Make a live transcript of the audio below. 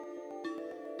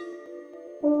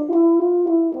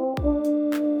You're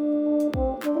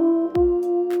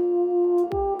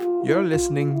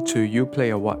listening to You Play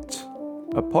a What,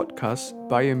 a podcast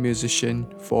by a musician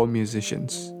for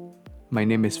musicians. My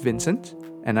name is Vincent,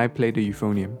 and I play the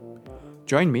euphonium.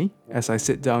 Join me as I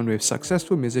sit down with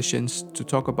successful musicians to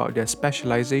talk about their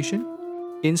specialization,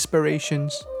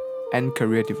 inspirations, and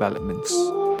career developments.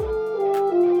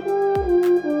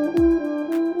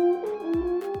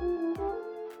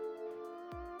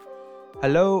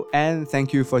 Hello, and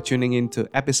thank you for tuning in to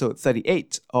episode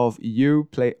 38 of You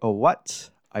Play a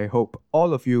What. I hope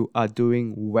all of you are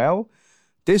doing well.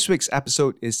 This week's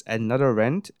episode is another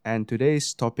rant, and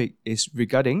today's topic is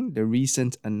regarding the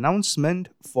recent announcement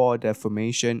for the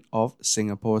formation of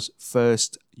Singapore's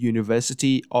first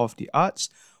University of the Arts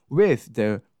with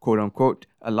the quote-unquote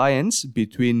alliance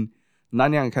between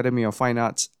Nanyang Academy of Fine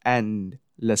Arts and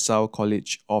LaSalle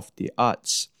College of the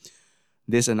Arts.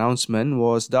 This announcement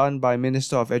was done by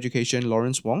Minister of Education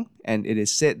Lawrence Wong, and it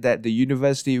is said that the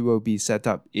university will be set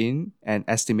up in an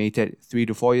estimated 3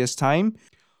 to 4 years' time.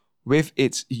 With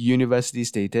its university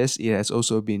status, it has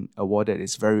also been awarded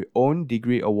its very own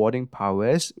degree awarding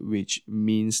powers, which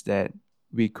means that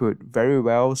we could very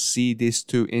well see these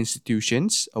two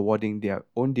institutions awarding their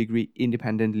own degree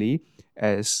independently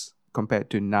as compared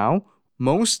to now.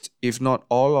 Most, if not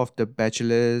all, of the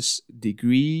bachelor's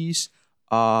degrees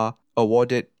are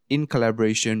awarded in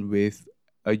collaboration with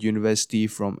a university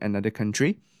from another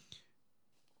country.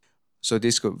 So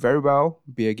this could very well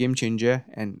be a game changer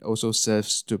and also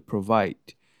serves to provide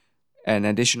an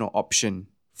additional option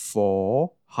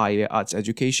for higher arts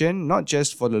education, not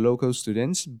just for the local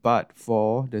students, but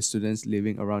for the students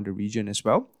living around the region as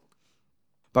well.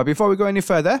 But before we go any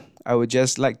further, I would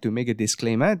just like to make a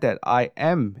disclaimer that I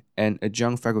am an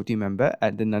adjunct faculty member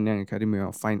at the Nanyang Academy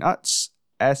of Fine Arts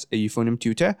as a euphonium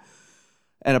tutor.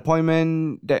 An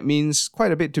appointment that means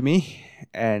quite a bit to me,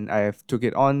 and I have took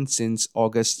it on since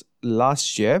August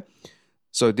last year.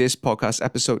 So this podcast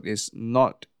episode is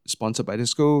not sponsored by the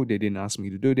school. They didn't ask me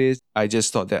to do this. I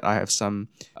just thought that I have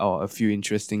a few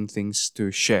interesting things to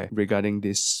share regarding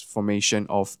this formation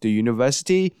of the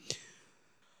university.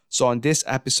 So on this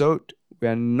episode, we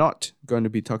are not going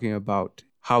to be talking about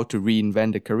how to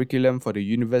reinvent the curriculum for the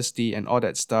university and all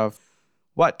that stuff.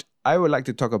 What I would like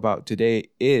to talk about today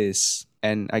is,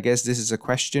 and I guess this is a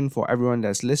question for everyone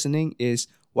that's listening, is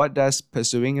what does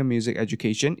pursuing a music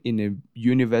education in a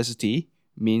university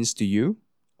means to you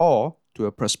or to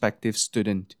a prospective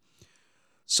student?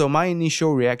 So my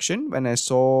initial reaction when I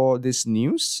saw this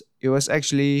news, it was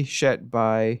actually shared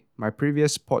by my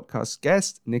previous podcast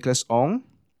guest, Nicholas Ong,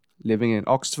 living in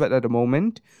Oxford at the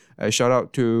moment. A shout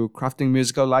out to Crafting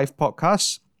Musical Live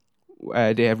podcast.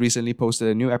 They have recently posted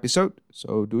a new episode,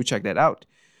 so do check that out.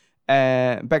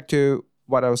 Back to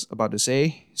what I was about to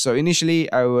say. So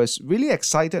initially, I was really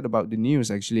excited about the news,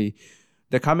 actually.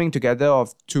 The coming together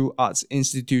of two arts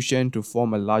institutions to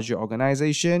form a larger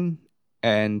organization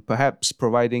and perhaps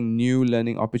providing new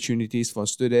learning opportunities for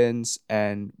students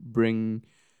and bring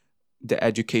the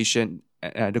education,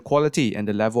 the quality and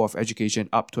the level of education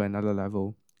up to another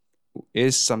level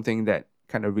is something that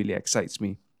kind of really excites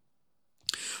me.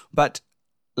 But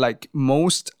like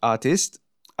most artists,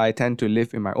 I tend to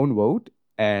live in my own world,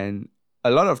 and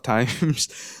a lot of times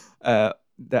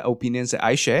the opinions that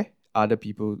I share, other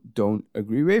people don't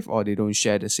agree with, or they don't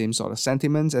share the same sort of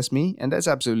sentiments as me, and that's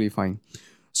absolutely fine.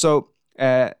 So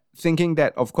thinking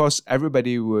that, of course,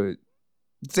 everybody would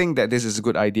think that this is a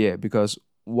good idea, because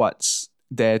what's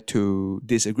there to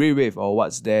disagree with or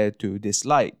what's there to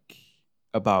dislike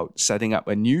about setting up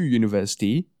a new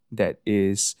university that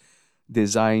is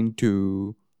designed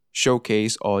to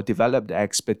showcase or develop the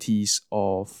expertise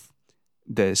of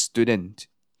the student?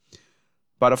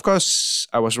 But of course,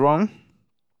 I was wrong.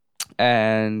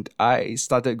 And I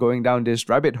started going down this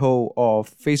rabbit hole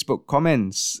of Facebook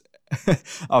comments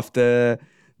after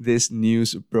this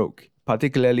news broke,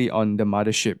 particularly on the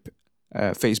Mothership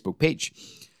Facebook page.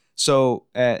 So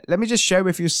let me just share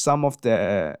with you some of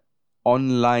the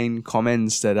online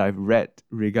comments that I've read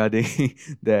regarding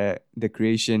the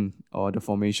creation or the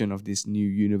formation of this new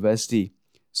university.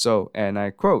 So, and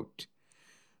I quote,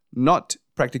 "Not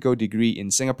practical degree in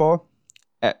Singapore,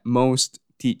 at most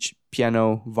teach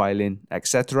piano, violin,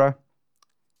 etc."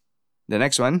 The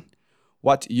next one,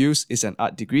 "What use is an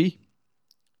art degree?"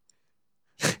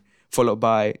 Followed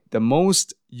by "the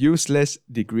most useless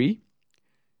degree."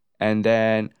 And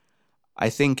then, "I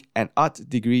think an art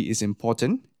degree is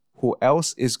important. Who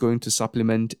else is going to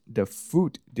supplement the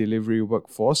food delivery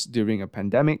workforce during a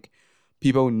pandemic?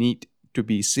 People need to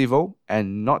be civil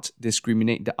and not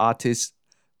discriminate the artists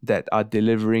that are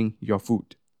delivering your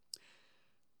food."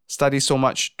 study so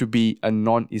much to be a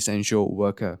non-essential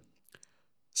worker.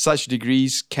 Such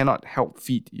degrees cannot help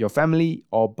feed your family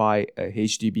or buy a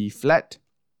HDB flat.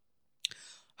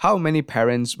 How many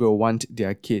parents will want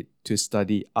their kid to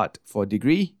study art for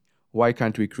degree? Why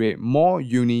can't we create more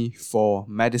uni for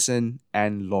medicine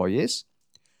and lawyers?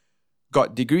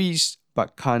 Got degrees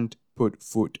but can't put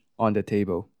food on the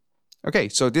table. Okay,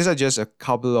 so these are just a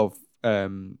couple of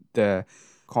the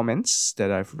comments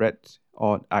that I've read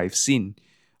or I've seen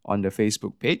on the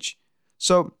Facebook page.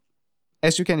 So,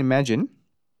 as you can imagine,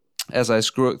 as I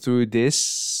scrolled through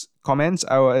these comments,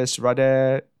 I was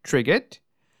rather triggered.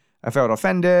 I felt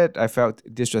offended. I felt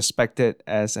disrespected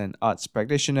as an arts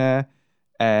practitioner.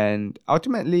 And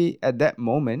ultimately, at that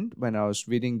moment, when I was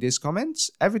reading these comments,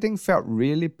 everything felt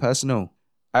really personal.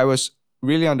 I was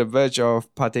really on the verge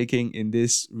of partaking in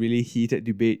this really heated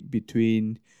debate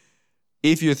between,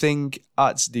 if you think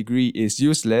arts degree is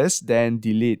useless, then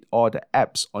delete all the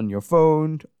apps on your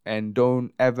phone and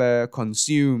don't ever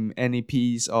consume any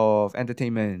piece of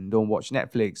entertainment. Don't watch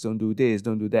Netflix, don't do this,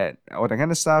 don't do that, all that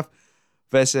kind of stuff.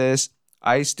 Versus,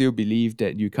 I still believe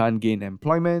that you can't gain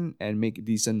employment and make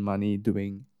decent money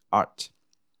doing art.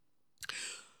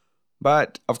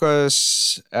 But of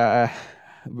course,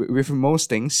 with most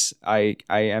things, I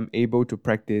am able to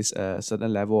practice a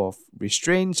certain level of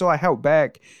restraint, so I held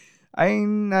back.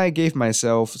 I gave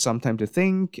myself some time to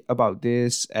think about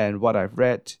this and what I've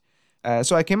read.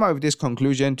 So I came up with this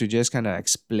conclusion to just kind of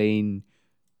explain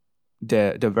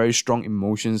the very strong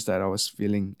emotions that I was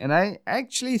feeling. And I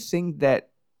actually think that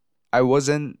I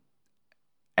wasn't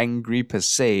angry per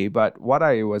se, but what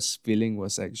I was feeling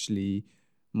was actually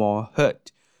more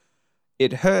hurt.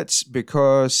 It hurts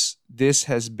because this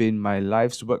has been my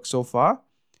life's work so far,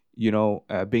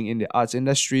 being in the arts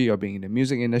industry or being in the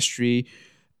music industry.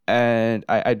 And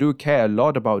I do care a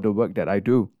lot about the work that I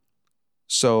do.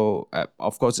 So,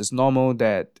 of course, it's normal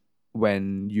that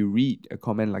when you read a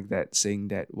comment like that saying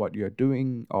that what you're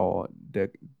doing or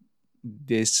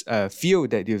this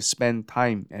field that you've spent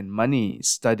time and money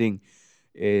studying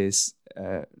is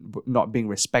not being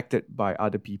respected by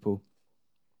other people.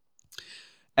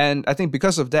 And I think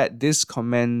because of that, these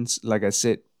comments, like I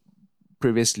said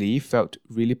previously, felt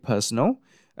really personal.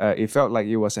 It felt like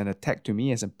it was an attack to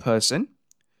me as a person.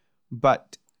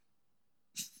 But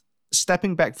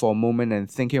stepping back for a moment and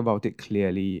thinking about it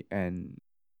clearly, and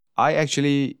I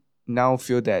actually now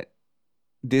feel that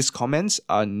these comments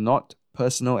are not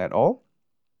personal at all.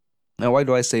 Now, why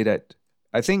do I say that?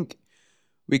 I think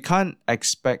we can't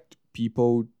expect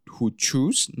people who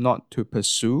choose not to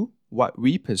pursue what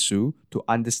we pursue to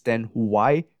understand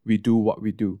why we do what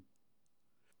we do.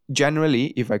 Generally,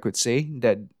 if I could say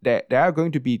that there are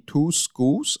going to be two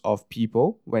schools of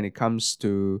people when it comes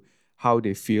to how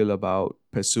they feel about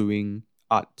pursuing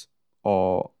art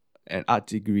or an art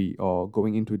degree or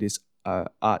going into this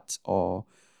art or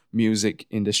music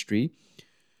industry.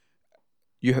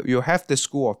 You have the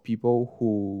school of people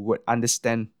who would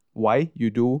understand why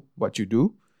you do what you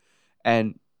do.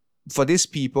 And for these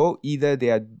people, either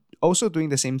they are also doing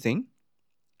the same thing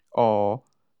or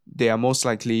they are most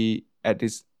likely at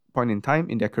this point in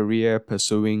time in their career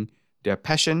pursuing their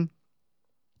passion.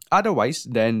 Otherwise,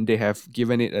 then they have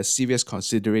given it a serious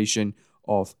consideration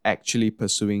of actually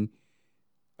pursuing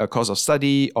a course of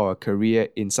study or a career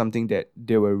in something that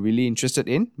they were really interested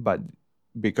in, but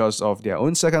because of their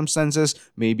own circumstances,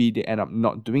 maybe they end up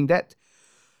not doing that.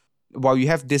 While you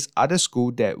have this other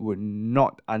school that would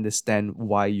not understand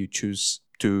why you choose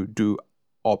to do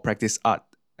or practice art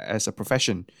as a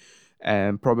profession.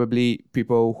 And probably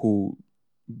people who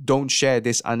don't share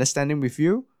this understanding with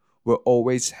you will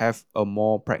always have a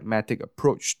more pragmatic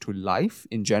approach to life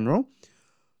in general.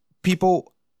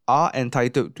 People are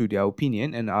entitled to their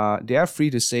opinion and they are free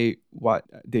to say what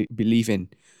they believe in.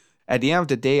 At the end of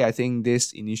the day, I think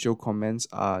these initial comments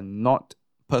are not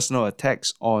personal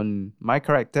attacks on my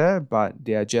character, but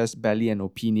they are just barely an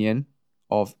opinion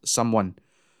of someone.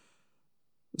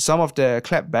 Some of the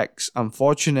clapbacks,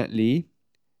 unfortunately,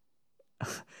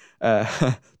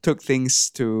 took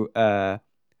things to a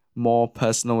more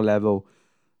personal level.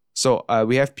 So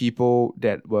we have people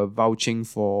that were vouching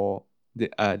for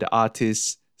the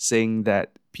artists, saying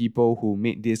that people who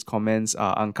made these comments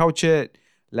are uncultured,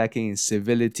 lacking in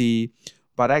civility.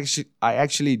 But I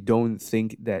actually don't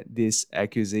think that these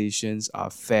accusations are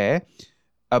fair.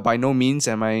 By no means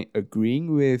am I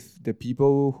agreeing with the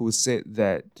people who said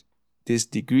that these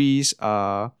degrees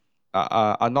are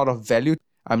not of value.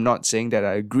 I'm not saying that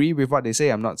I agree with what they say.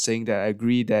 I'm not saying that I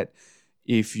agree that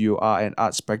if you are an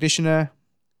arts practitioner,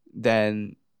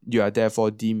 then you are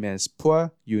therefore deemed as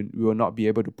poor. You will not be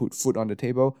able to put food on the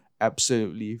table.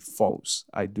 absolutely false.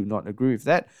 I do not agree with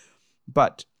that.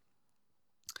 But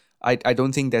I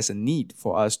don't think there's a need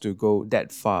for us to go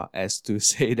that far as to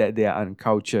say that they are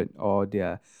uncultured or they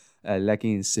are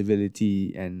lacking in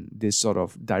civility and this sort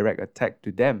of direct attack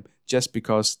to them just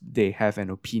because they have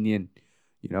an opinion,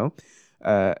 you know.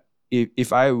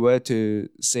 If I were to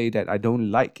say that I don't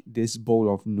like this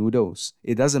bowl of noodles,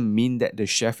 it doesn't mean that the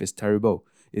chef is terrible.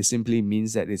 It simply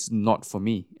means that it's not for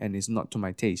me and it's not to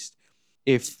my taste.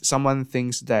 If someone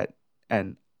thinks that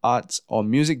an arts or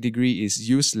music degree is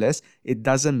useless, it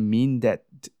doesn't mean that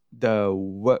the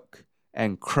work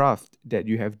and craft that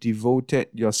you have devoted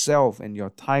yourself and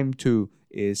your time to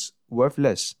is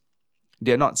worthless.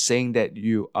 They're not saying that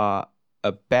you are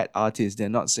a bad artist. They're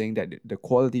not saying that the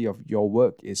quality of your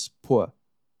work is poor,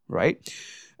 right?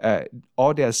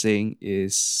 All they're saying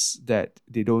is that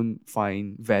they don't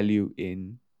find value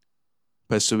in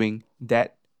pursuing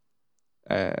that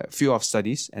field of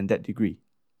studies and that degree.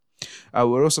 I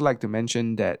would also like to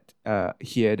mention that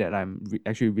here that I'm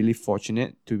actually really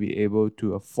fortunate to be able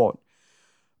to afford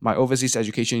my overseas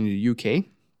education in the UK.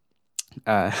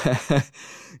 Uh,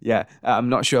 yeah, I'm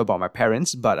not sure about my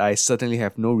parents, but I certainly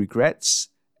have no regrets.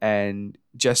 And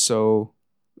just so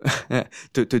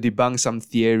to debunk some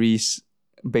theories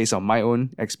based on my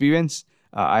own experience,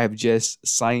 I have just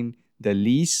signed the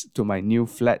lease to my new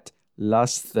flat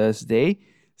last Thursday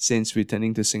since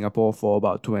returning to Singapore for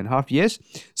about 2.5 years.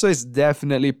 So it's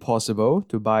definitely possible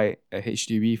to buy a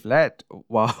HDB flat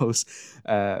whilst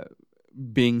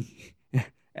being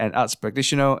an arts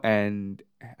practitioner and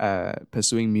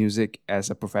pursuing music as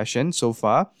a profession so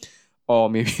far. Or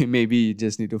maybe you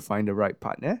just need to find the right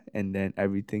partner and then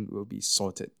everything will be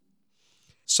sorted.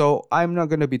 So I'm not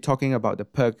going to be talking about the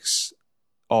perks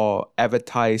or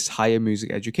advertise higher music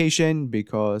education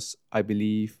because I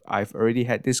believe I've already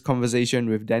had this conversation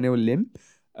with Daniel Lim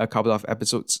a couple of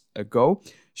episodes ago.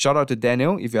 Shout out to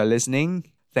Daniel if you're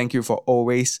listening. Thank you for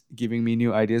always giving me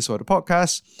new ideas for the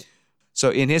podcast. So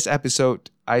in his episode,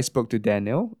 I spoke to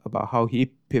Daniel about how he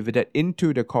pivoted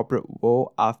into the corporate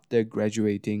world after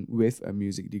graduating with a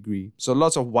music degree. So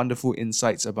lots of wonderful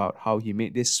insights about how he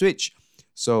made this switch.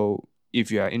 So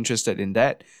if you are interested in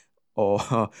that,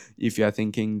 or if you are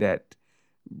thinking that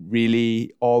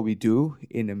really all we do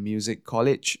in a music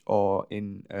college or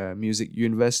in a music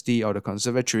university or the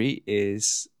conservatory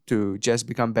is to just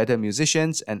become better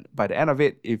musicians, and by the end of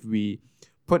it, if we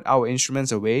put our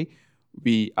instruments away,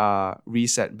 we are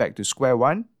reset back to square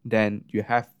one, then you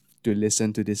have to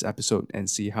listen to this episode and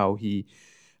see how he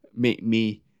made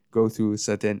me go through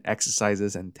certain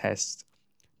exercises and tests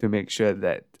to make sure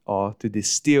that, or to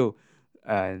distill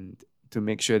and to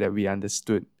make sure that we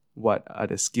understood what are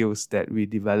the skills that we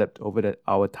developed over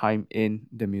our time in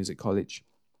the music college.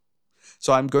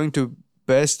 So I'm going to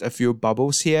burst a few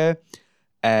bubbles here,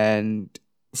 and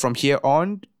from here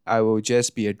on, I will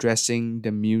just be addressing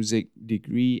the music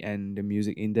degree and the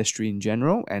music industry in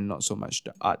general, and not so much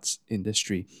the arts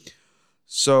industry.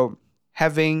 So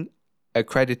having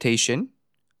accreditation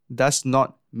does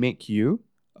not make you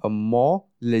a more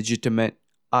legitimate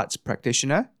arts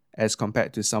practitioner as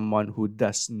compared to someone who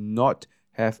does not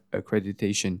have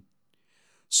accreditation.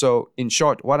 So, in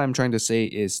short, what I'm trying to say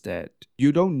is that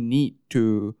you don't need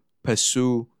to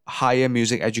pursue higher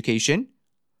music education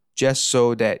just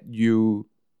so that you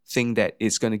think that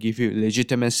it's going to give you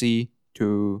legitimacy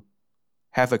to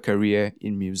have a career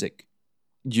in music.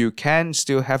 You can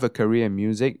still have a career in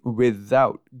music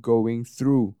without going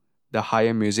through the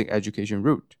higher music education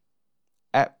route.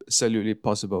 Absolutely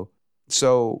possible.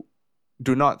 So,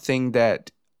 do not think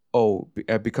that,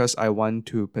 because I want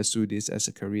to pursue this as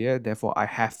a career, therefore I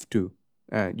have to.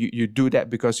 You do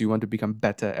that because you want to become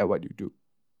better at what you do.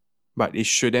 But it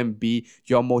shouldn't be,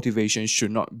 your motivation should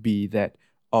not be that,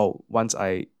 once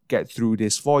I get through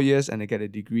this 4 years and I get a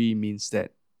degree means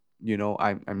that,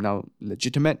 I'm now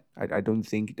legitimate. I don't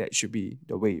think that should be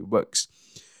the way it works.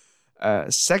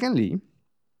 Secondly,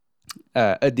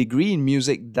 a degree in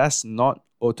music does not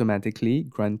automatically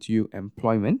grant you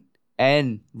employment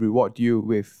and reward you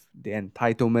with the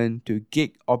entitlement to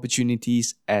gig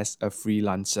opportunities as a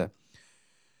freelancer.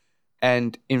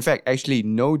 And in fact, actually,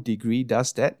 no degree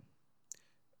does that.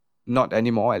 Not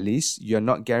anymore, at least. You're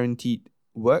not guaranteed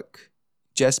work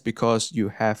just because you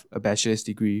have a bachelor's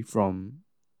degree from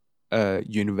a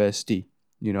university.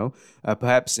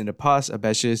 Perhaps in the past, a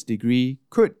bachelor's degree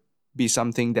could be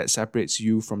something that separates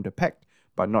you from the pack,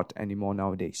 but not anymore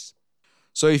nowadays.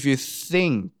 So if you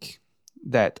think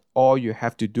that all you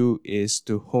have to do is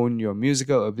to hone your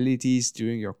musical abilities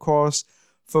during your course,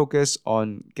 focus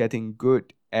on getting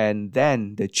good, and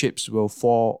then the chips will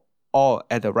fall all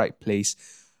at the right place,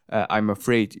 I'm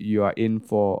afraid you are in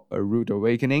for a rude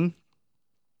awakening.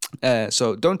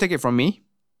 So don't take it from me,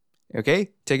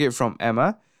 okay? Take it from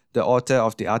Emma, the author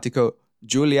of the article,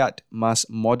 Juilliard Must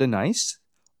Modernize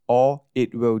or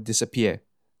It Will Disappear.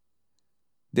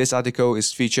 This article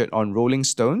is featured on Rolling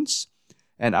Stones,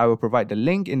 and I will provide the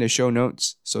link in the show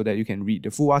notes so that you can read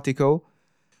the full article.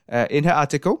 In her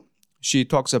article, she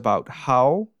talks about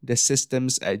how the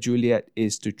systems at Juilliard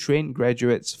is to train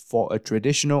graduates for a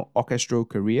traditional orchestral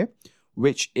career,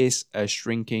 which is a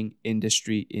shrinking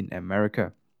industry in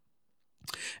America.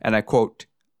 And I quote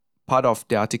part of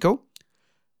the article.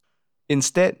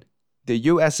 Instead, the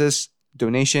US's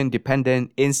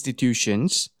donation-dependent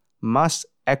institutions must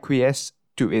acquiesce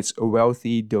to its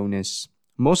wealthy donors,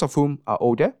 most of whom are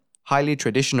older, highly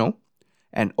traditional,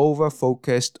 and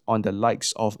over-focused on the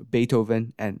likes of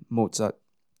Beethoven and Mozart.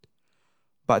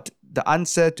 But the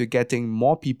answer to getting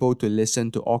more people to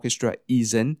listen to orchestra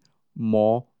isn't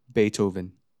more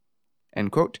Beethoven.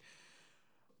 End quote.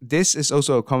 This is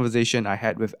also a conversation I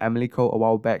had with Emily Cole a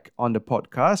while back on the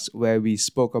podcast, where we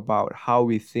spoke about how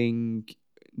we think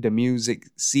the music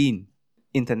scene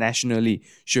internationally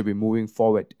should be moving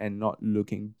forward and not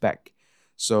looking back.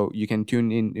 So you can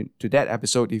tune in to that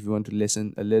episode if you want to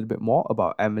listen a little bit more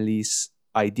about Emily's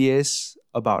ideas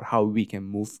about how we can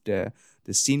move the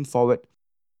scene forward.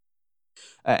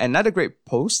 Another great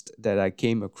post that I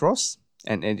came across,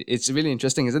 and it's really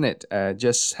interesting, isn't it?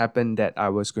 Just happened that I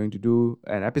was going to do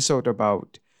an episode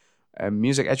about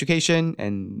music education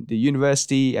and the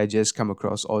university. I just come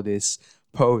across all this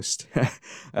post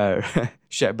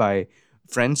shared by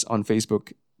friends on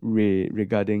Facebook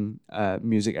regarding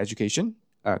music education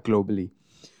globally.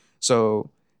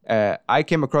 So I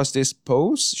came across this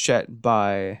post shared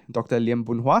by Dr. Liam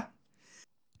Bunhua.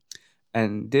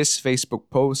 And this Facebook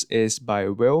post is by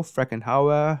Will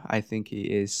Frankenhauer. I think he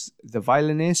is the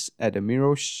violinist at the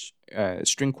Miro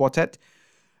String Quartet,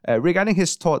 regarding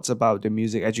his thoughts about the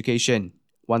music education.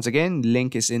 Once again,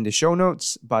 link is in the show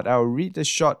notes, but I'll read a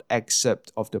short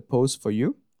excerpt of the post for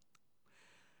you.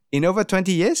 In over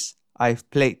 20 years, I've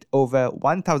played over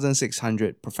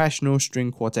 1,600 professional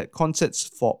string quartet concerts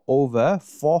for over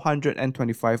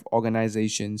 425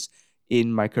 organizations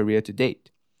in my career to date.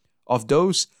 Of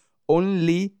those,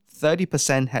 only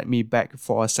 30% had me back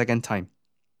for a second time.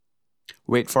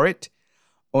 Wait for it.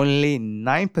 Only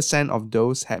 9% of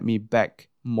those had me back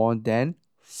more than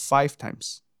 5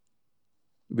 times,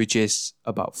 which is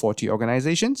about 40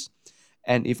 organizations.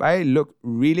 And if I look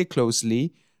really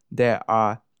closely, there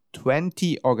are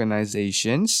 20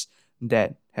 organizations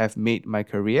that have made my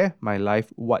career, my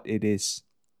life, what it is,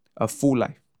 a full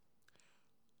life.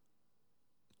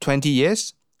 20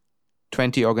 years,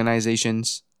 20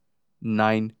 organizations,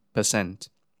 9%.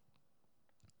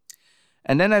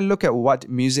 And then I look at what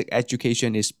music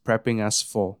education is prepping us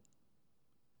for.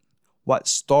 What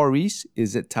stories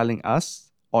is it telling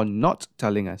us or not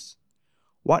telling us?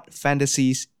 What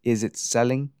fantasies is it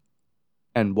selling?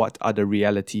 And what are the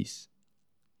realities?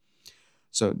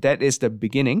 So that is the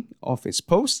beginning of his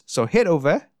post. So head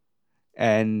over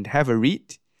and have a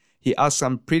read. He asked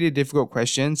some pretty difficult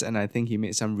questions, and I think he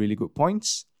made some really good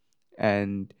points.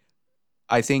 And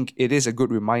I think it is a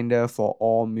good reminder for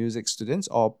all music students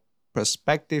or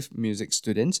prospective music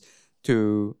students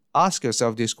to ask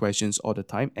yourself these questions all the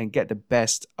time and get the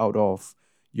best out of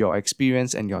your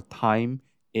experience and your time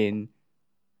in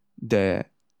the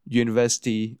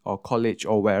university or college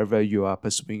or wherever you are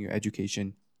pursuing your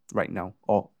education right now,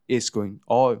 or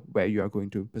where you are going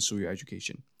to pursue your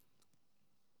education.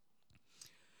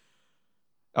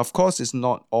 Of course, it's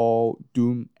not all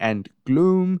doom and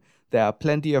gloom. There are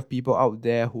plenty of people out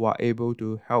there who are able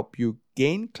to help you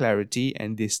gain clarity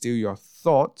and distill your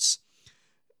thoughts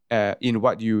in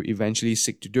what you eventually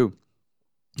seek to do.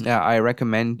 I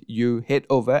recommend you head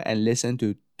over and listen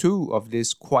to 2 of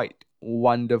these quite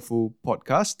wonderful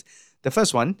podcasts. The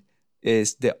first one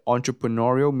is The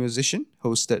Entrepreneurial Musician,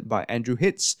 hosted by Andrew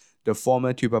Hitz, the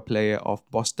former tuba player of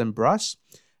Boston Brass.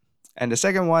 And the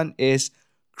second one is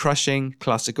Crushing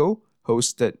Classical,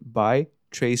 hosted by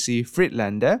Tracy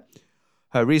Friedlander.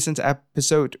 Her recent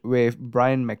episode with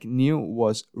Brian McNeil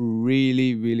was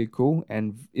really, really cool,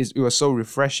 and it was so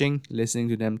refreshing listening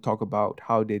to them talk about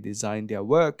how they design their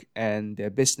work and their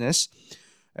business,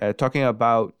 talking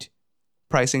about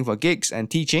pricing for gigs and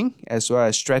teaching, as well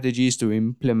as strategies to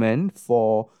implement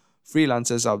for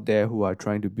freelancers out there who are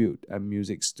trying to build a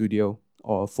music studio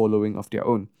or a following of their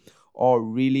own. All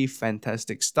really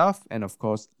fantastic stuff, and of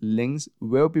course, links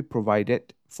will be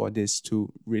provided for these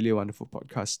 2 really wonderful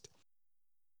podcasts.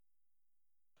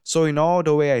 So in all,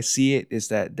 the way I see it is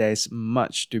that there's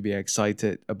much to be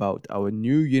excited about our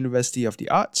new University of the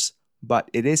Arts, but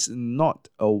it is not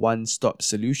a one-stop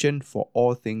solution for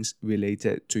all things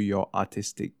related to your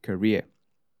artistic career.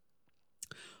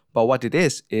 But what it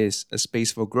is a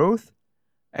space for growth,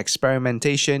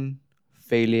 experimentation,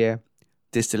 failure,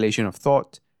 distillation of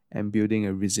thought, and building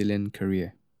a resilient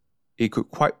career. It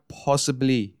could quite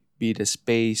possibly be the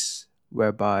space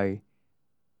whereby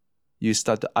you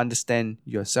start to understand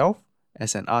yourself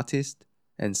as an artist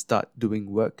and start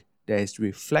doing work that is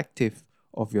reflective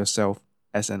of yourself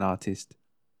as an artist.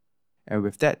 And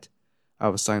with that, I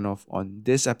will sign off on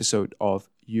this episode of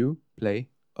You Play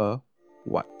a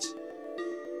What.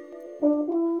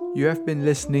 You have been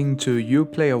listening to You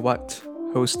Play a What,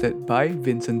 hosted by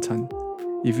Vincent Tan.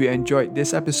 If you enjoyed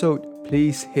this episode,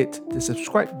 please hit the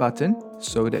subscribe button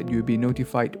so that you'll be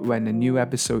notified when a new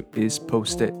episode is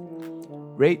posted.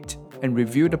 Rate and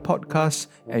review the podcast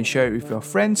and share it with your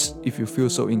friends if you feel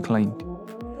so inclined.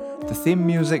 The theme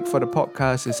music for the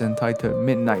podcast is entitled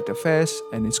Midnight Affairs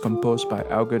and is composed by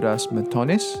Algirdas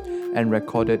Matonis and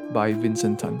recorded by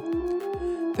Vincent Tan.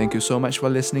 Thank you so much for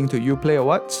listening to You Play a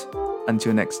What.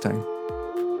 Until next time.